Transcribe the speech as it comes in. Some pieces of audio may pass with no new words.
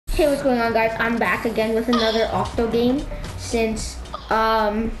Hey, what's going on, guys? I'm back again with another Octo game since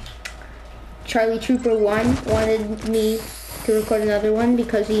Charlie Trooper 1 wanted me to record another one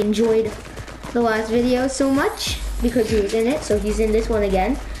because he enjoyed the last video so much because he was in it, so he's in this one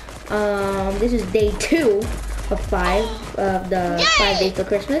again. This is day 2 of 5 of the Yay! 5 days for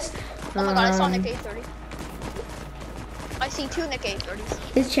Christmas. Oh my god, I saw Nick 830. I see 2 Nick 830s.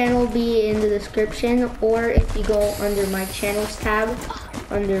 His channel will be in the description, or if you go under my channels tab,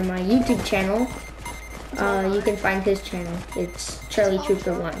 under my YouTube channel, you can find his channel. It's Charlie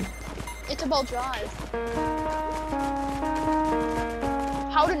Trooper 1. It's about drive.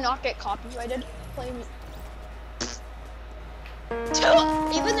 How to not get copyrighted. Play me.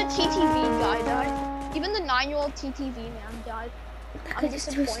 Even the TTV guy died. Even the 9-year-old TTV man died. That guy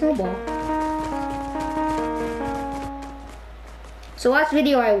just threw a snowball. So last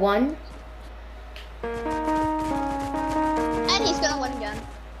video I won. And he's gonna win again.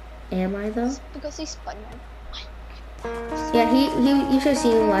 Am I though? Because he's Spider-Man. Yeah, you should have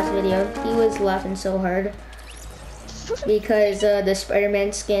seen him last video. He was laughing so hard. Because the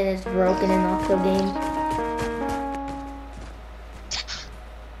Spider-Man skin is broken in the Octo game.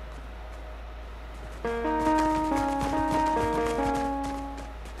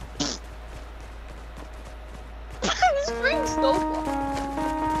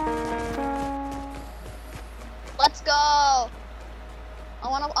 Let's go!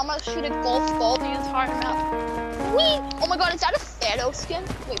 I'm gonna shoot a golf ball the entire map. Whee! Oh my god, is that a Thanos skin?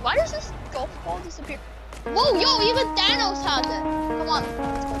 Wait, why does this golf ball disappear? Whoa, yo, even Thanos has it! Come on,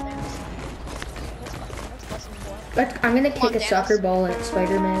 let's go Thanos. Let's go Thanos. I'm gonna kick a soccer ball at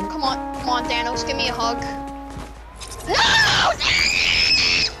Spider-Man. Come on, Thanos, give me a hug. No!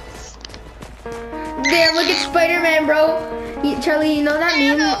 Damn, look at Spider-Man, bro. Charlie, you know that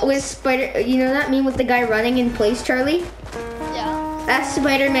meme with You know that meme with the guy running in place, Charlie? Yeah. That's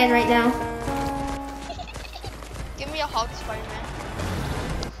Spider-Man right now. Give me a hug, Spider-Man.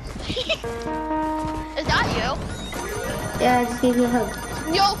 Is that you? Yeah, I just gave you a hug.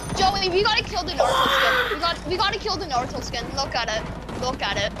 Yo, Joey, we gotta kill the Naruto skin. We gotta kill the Naruto skin. Look at it. Look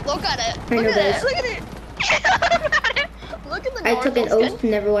at it. Look at it. Look at it. Look at it. Look at the Naruto I took an oath to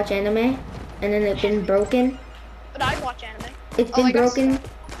never watch anime, and then it's been broken. But I watch anime. It's been broken.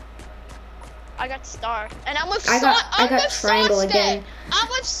 I got Star, and I'm with I got Triangle Sasuke. again. I'm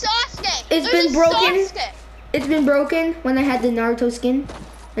with Sasuke. It's been broken. Sasuke. It's been broken when I had the Naruto skin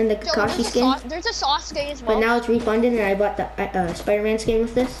and the Kakashi skin. There's a Sasuke as well. But now it's refunded, and I bought the Spider-Man skin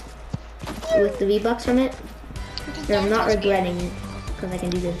with this, with the V-Bucks from it. And I'm not regretting it because I can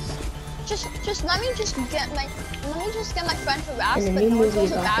do this. Just let me just get my friend to Ras. And the new movie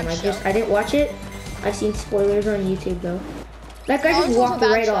is awesome. I didn't watch it. I've seen spoilers on YouTube though. That guy just walked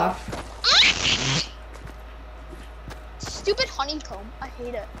right off. Stupid honeycomb. I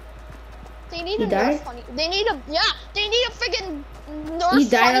hate it. They need a nerf honey. They need a friggin' nerf. He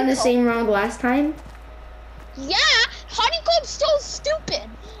died on the same round last time? Yeah, honeycomb's so stupid.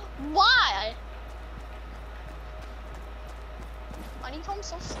 Why? Honeycomb's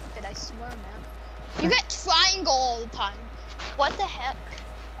so stupid, I swear, man. You get triangle all the time. What the heck?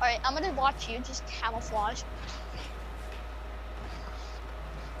 Alright, I'm gonna watch you just camouflage.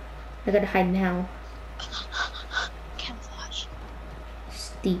 I gotta hide now. Camouflage.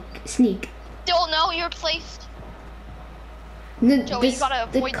 Sneak. Don't know you're placed. Joey, you gotta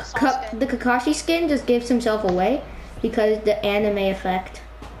avoid the Kakashi skin just gives himself away because the anime effect.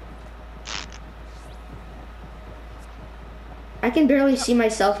 I can barely see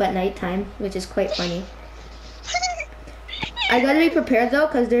myself at nighttime, which is quite funny. I gotta be prepared though,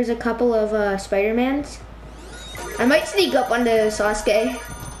 because there's a couple of Spider-Mans. I might sneak up on the Sasuke.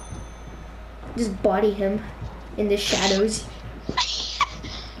 Just body him in the shadows.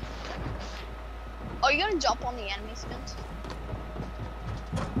 Are you gonna jump on the enemy skins?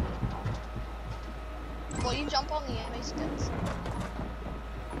 Will you jump on the enemy skins?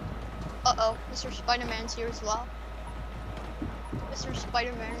 Uh-oh, Mr. Spider-Man's here as well. Mr.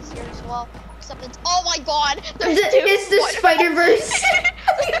 Spider-Man is here as well. Except it's, oh my god! It's the Spider-Verse!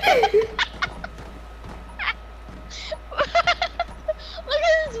 Look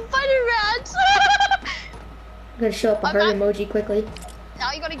at this Spider-Man! I'm gonna show up a heart emoji quickly.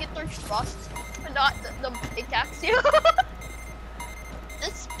 Now you gotta get their trust, but not the pickaxe you.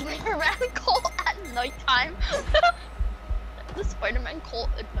 The Spider-Man cult at nighttime. The Spider-Man cult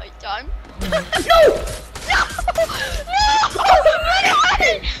at nighttime. No! No!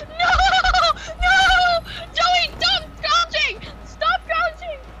 No! No! Joey, stop crouching! Stop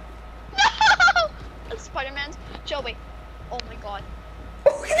crouching! No! The Spider-Man's Joey. Oh my god.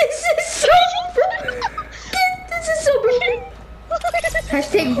 Oh, this is so broken. This is so broken.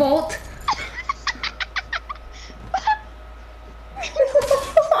 Hashtag vault.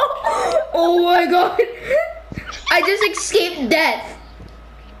 Oh my god. I just escaped death.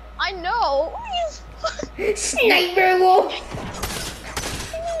 I know. Sniper wolf.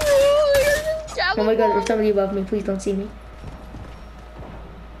 Oh my god, there's somebody above me. Please don't see me.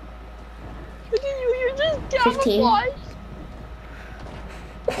 Look at you, you're just 15.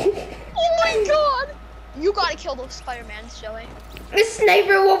 Oh my god. You gotta kill those Spider-Mans, Joey. The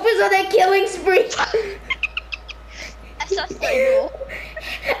sniper wolf is on a killing spree. SS Sniper.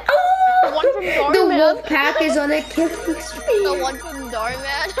 Oh, The one from Darman. the wolf pack is on a killing spree. The one from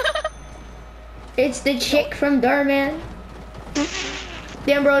Darman. It's the chick from Darman.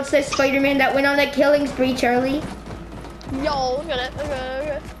 Damn, bro, it's the Spider-Man that went on a killing spree, Charlie. Yo, look at it. Look at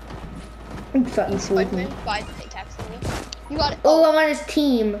it. I thought you fooled me. Spider-Man, buy pickaxe on you. You got it. Oh, I'm on his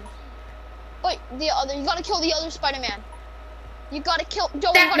team. Wait, the other. You gotta kill the other Spider-Man. You gotta kill.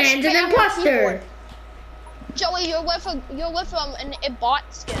 Joey, That man's an imposter. Joey, you're with a bot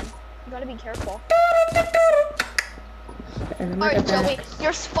skin. You gotta be careful. Alright, Joey,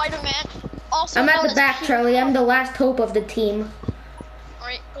 you're Spider-Man. Also, I'm at the back, Charlie. I'm the last hope of the team.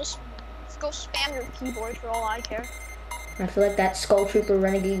 Alright, go spam your keyboard for all I care. I feel like that Skull Trooper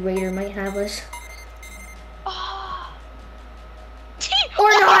Renegade Raider might have us. Or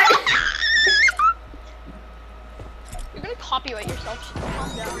not! You're gonna copyright yourself.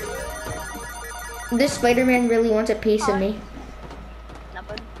 Calm down. This Spider-Man really wants a piece of me.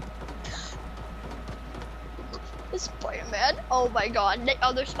 Nothing. This Spider-Man. Oh my god, the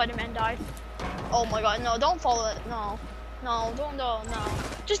other Spider-Man died. Oh my god, no, don't follow it. No. No, no.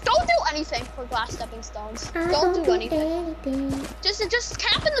 Just don't do anything for glass stepping stones. Don't do anything. Just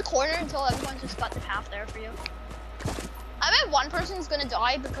camp in the corner until everyone's just got the path there for you. I bet one person's gonna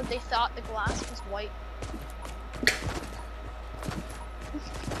die because they thought the glass was white.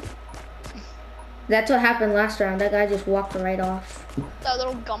 That's what happened last round. That guy just walked right off. That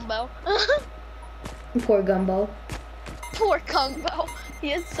little Gumbo. Poor Gumbo. Poor Gumbo. He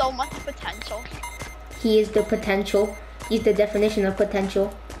has so much potential. He is the potential. He's the definition of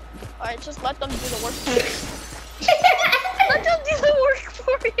potential. Alright, just let them do the work for you. Let them do the work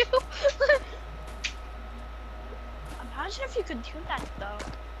for you. Imagine if you could do that though.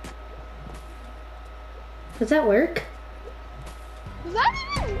 Does that work? Does that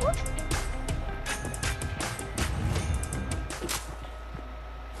even work?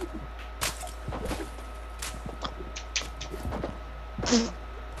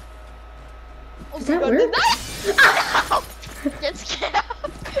 Does that work? Get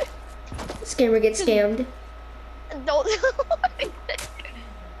scammed. Scammer gets scammed. Don't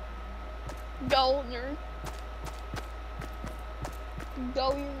Go, nerd.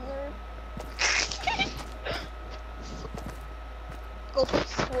 Go, you nerd. Go for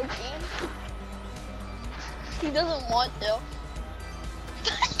Squid Game. He doesn't want to.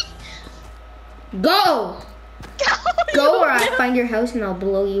 Go! Go or I find your house and I'll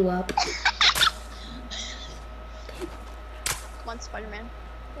blow you up. Come on, Spider-Man.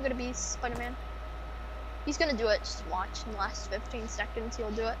 You're gonna be Spider-Man. He's gonna do it. Just watch. In the last 15 seconds,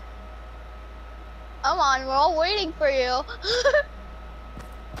 he'll do it. Come on, we're all waiting for you.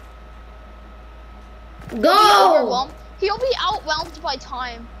 Go! He'll be overwhelmed by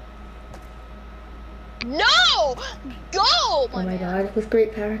time. No! Go! Oh my god, with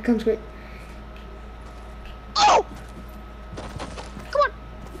great power comes great... Oh! Come on!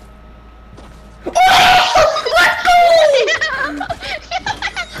 Oh! Let's go!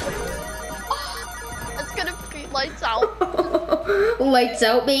 That's gonna be lights out. Lights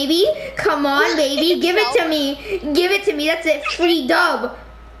out, baby. Come on, baby. Give it to me. Give it to me. That's it. Free dub.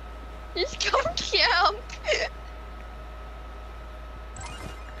 Just go camp.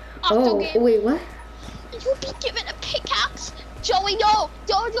 Octo Oh, game. wait, what? You'll be given a pickaxe. Joey, no.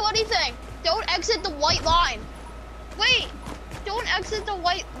 Don't do anything. Don't exit the white line. Wait. Don't exit the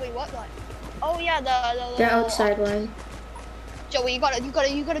white. Wait, what line? Oh yeah, The outside line. Joey, you gotta do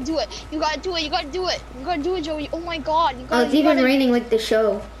it. You gotta do it. You gotta do it, Joey. Oh my god. You gotta, Oh, it's even raining like the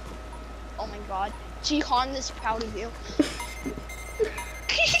show. Oh my god. Jihan is proud of you.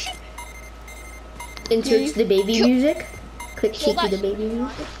 Inserts the baby music. Click Kill cheeky that the baby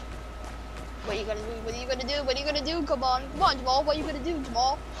music. What are you gonna do? What are you gonna do? What are you gonna do? Come on, Jamal. What are you gonna do,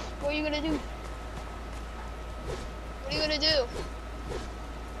 Jamal? What are you gonna do? What are you gonna do?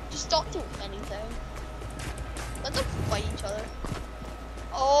 Just don't do anything. Let them fight each other.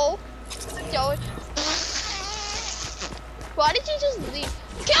 Oh, Joey. Why did you just leave?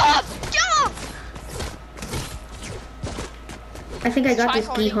 Kill him! Kill him! I think I got this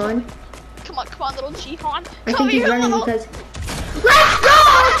Jihan. Come on, little Jihan. I think he's running because... Let's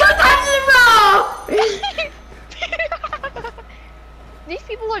go!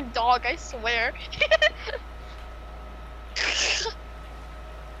 I swear.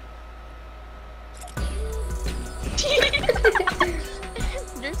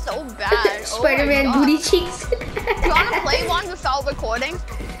 You're so bad. Spider-Man oh booty cheeks. Do you wanna play one without recording?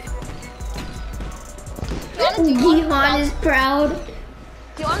 Do you wanna do one Gihan is proud.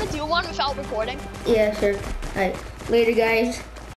 Do you wanna do one without recording? Yeah, sure. Alright, later guys.